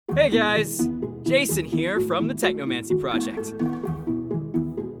Hey guys, Jason here from the Technomancy project.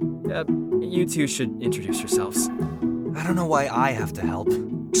 You two should introduce yourselves. I don't know why I have to help.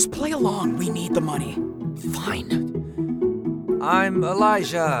 Just play along, we need the money. Fine. I'm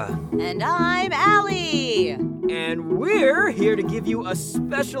Elijah. And I'm Allie. And we're here to give you a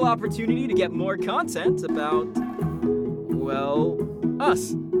special opportunity to get more content about, well,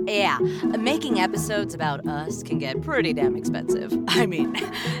 us. Yeah, making episodes about us can get pretty damn expensive. I mean,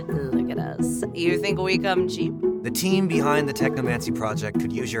 look at us. You think we come cheap? The team behind the Technomancy project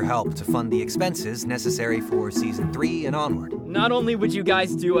could use your help to fund the expenses necessary for Season 3 and onward. Not only would you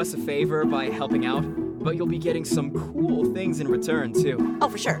guys do us a favor by helping out, but you'll be getting some cool things in return, too. Oh,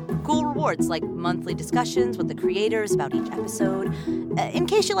 for sure. Cool rewards, like monthly discussions with the creators about each episode, in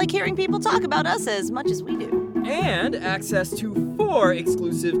case you like hearing people talk about us as much as we do. And access to 4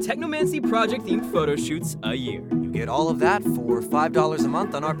 exclusive Technomancy project-themed photo shoots a year. You get all of that for $5 a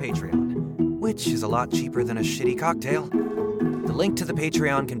month on our Patreon, which is a lot cheaper than a shitty cocktail. The link to the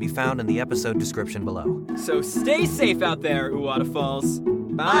Patreon can be found in the episode description below. So stay safe out there, Uwata Falls.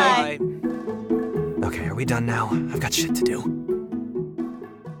 Bye. Okay, are we done now? I've got shit to do.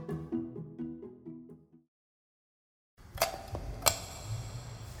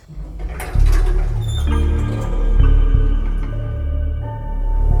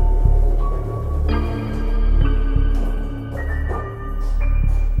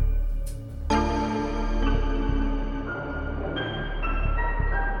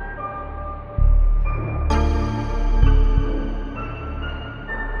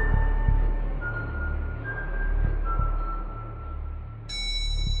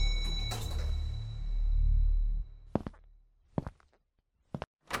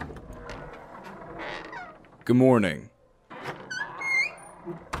 Good morning.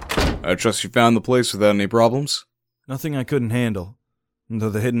 I trust you found the place without any problems? Nothing I couldn't handle, though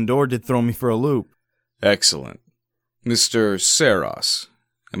the hidden door did throw me for a loop. Excellent. Mr. Saros,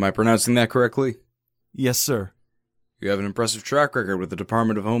 am I pronouncing that correctly? Yes, sir. You have an impressive track record with the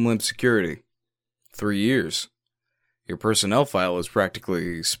Department of Homeland Security. 3 years. Your personnel file is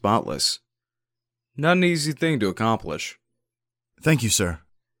practically spotless. Not an easy thing to accomplish. Thank you, sir.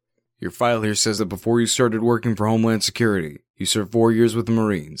 Your file here says that before you started working for Homeland Security, you served 4 years with the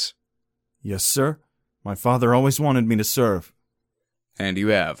Marines. Yes, sir. My father always wanted me to serve. And you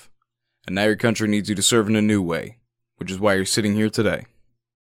have. And now your country needs you to serve in a new way, which is why you're sitting here today.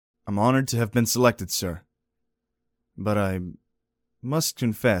 I'm honored to have been selected, sir. But I must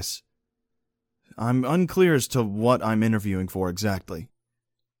confess, I'm unclear as to what I'm interviewing for exactly.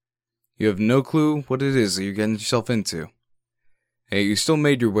 You have no clue what it is that you're getting yourself into. Hey, you still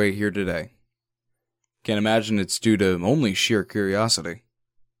made your way here today. Can't imagine it's due to only sheer curiosity.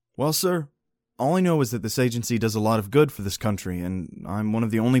 Well, sir, all I know is that this agency does a lot of good for this country, and I'm one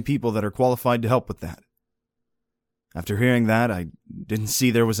of the only people that are qualified to help with that. After hearing that, I didn't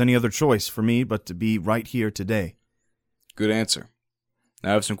see there was any other choice for me but to be right here today. Good answer.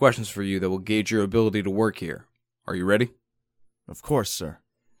 Now I have some questions for you that will gauge your ability to work here. Are you ready? Of course, sir.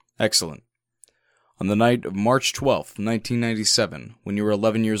 Excellent. On the night of March 12th, 1997, when you were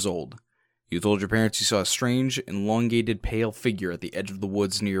 11 years old, you told your parents you saw a strange, elongated, pale figure at the edge of the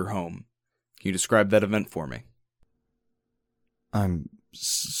woods near your home. Can you describe that event for me? I'm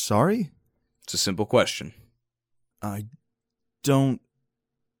sorry? It's a simple question. I don't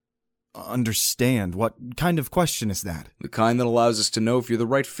understand. What kind of question is that? The kind that allows us to know if you're the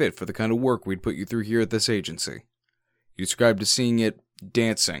right fit for the kind of work we'd put you through here at this agency. You described to seeing it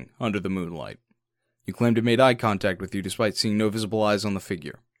dancing under the moonlight. You claimed it made eye contact with you despite seeing no visible eyes on the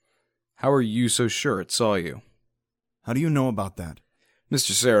figure. How are you so sure it saw you? How do you know about that?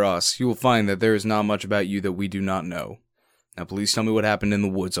 Mr. Saros, you will find that there is not much about you that we do not know. Now please tell me what happened in the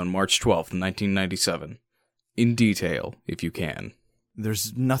woods on March 12th, 1997. In detail, if you can.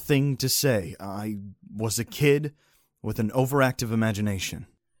 There's nothing to say. I was a kid with an overactive imagination.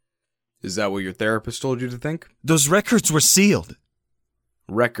 Is that what your therapist told you to think? Those records were sealed.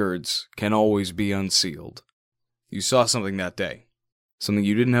 Records can always be unsealed. You saw something that day. Something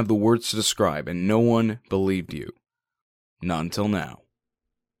you didn't have the words to describe, and no one believed you. Not until now.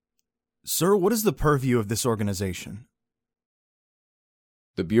 Sir, what is the purview of this organization?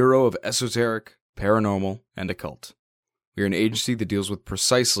 The Bureau of Esoteric, Paranormal, and Occult. We are an agency that deals with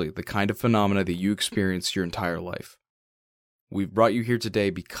precisely the kind of phenomena that you experienced your entire life. We've brought you here today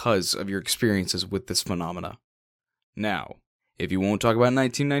because of your experiences with this phenomena. Now, if you won't talk about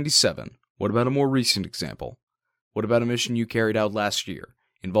 1997, what about a more recent example? What about a mission you carried out last year,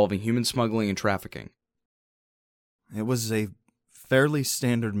 involving human smuggling and trafficking? It was a fairly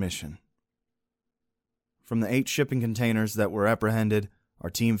standard mission. From the 8 shipping containers that were apprehended, Our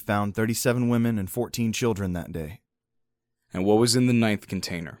team found 37 women and 14 children that day. And what was in the 9th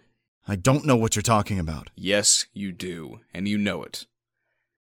container? I don't know what you're talking about. Yes, you do, and you know it.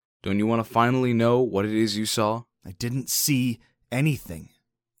 Don't you want to finally know what it is you saw? I didn't see anything.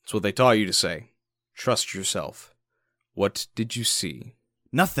 It's what they taught you to say. Trust yourself. What did you see?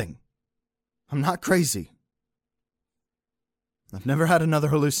 Nothing. I'm not crazy. I've never had another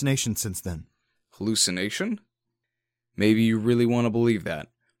hallucination since then. Hallucination? Maybe you really want to believe that.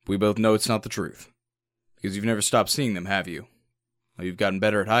 We both know it's not the truth. Because you've never stopped seeing them, have you? Well, you've gotten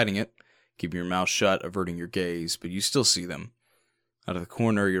better at hiding it, keeping your mouth shut, averting your gaze, but you still see them. Out of the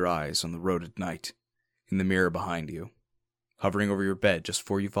corner of your eyes, on the road at night, in the mirror behind you, hovering over your bed just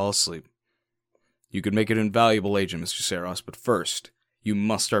before you fall asleep. You could make it an invaluable agent, Mr. Saros, but first, you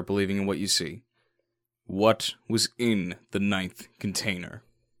must start believing in what you see. What was in the 9th container?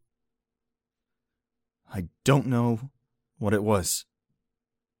 I don't know what it was.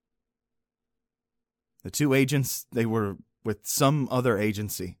 The 2 agents, they were with some other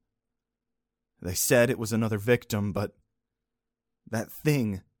agency. They said it was another victim, but that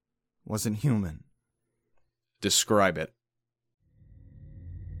thing wasn't human. Describe it.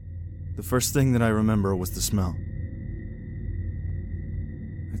 The first thing that I remember was the smell.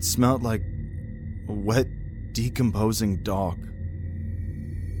 It smelled like a wet, decomposing dog.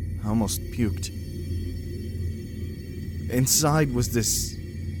 I almost puked. Inside was this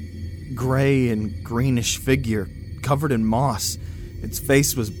gray and greenish figure covered in moss. Its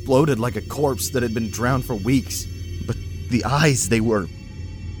face was bloated like a corpse that had been drowned for weeks. But the eyes, they were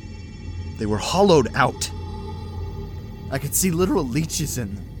hollowed out. I could see literal leeches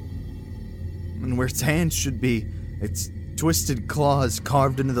in them. And where its hands should be, its twisted claws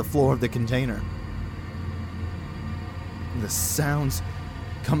carved into the floor of the container. The sounds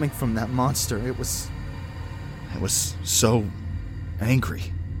coming from that monster, it was so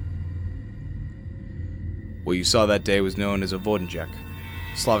angry. What you saw that day was known as a Vodnjek,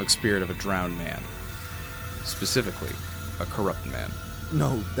 Slavic spirit of a drowned man. Specifically, a corrupt man.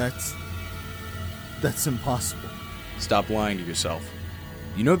 No, that's impossible. Stop lying to yourself.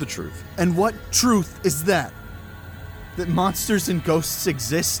 You know the truth. And what truth is that? That monsters and ghosts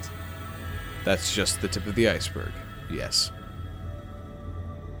exist? That's just the tip of the iceberg, yes.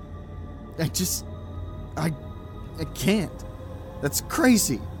 I can't. That's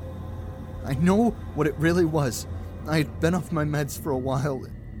crazy. I know what it really was. I had been off my meds for a while.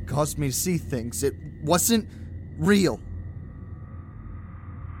 It caused me to see things. It wasn't real.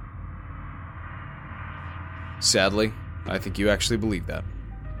 Sadly, I think you actually believe that.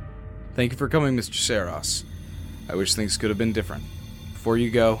 Thank you for coming, Mr. Saros. I wish things could have been different. Before you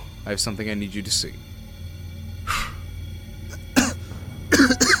go, I have something I need you to see.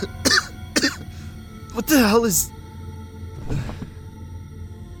 What the hell is...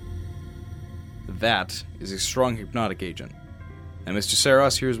 That is a strong hypnotic agent. And Mr.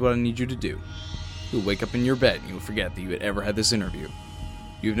 Saros, here's what I need you to do. You'll wake up in your bed and you'll forget that you had ever had this interview.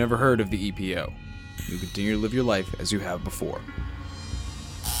 You've never heard of the EPO. You'll continue to live your life as you have before.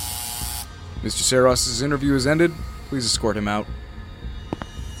 Mr. Saros' interview is ended. Please escort him out.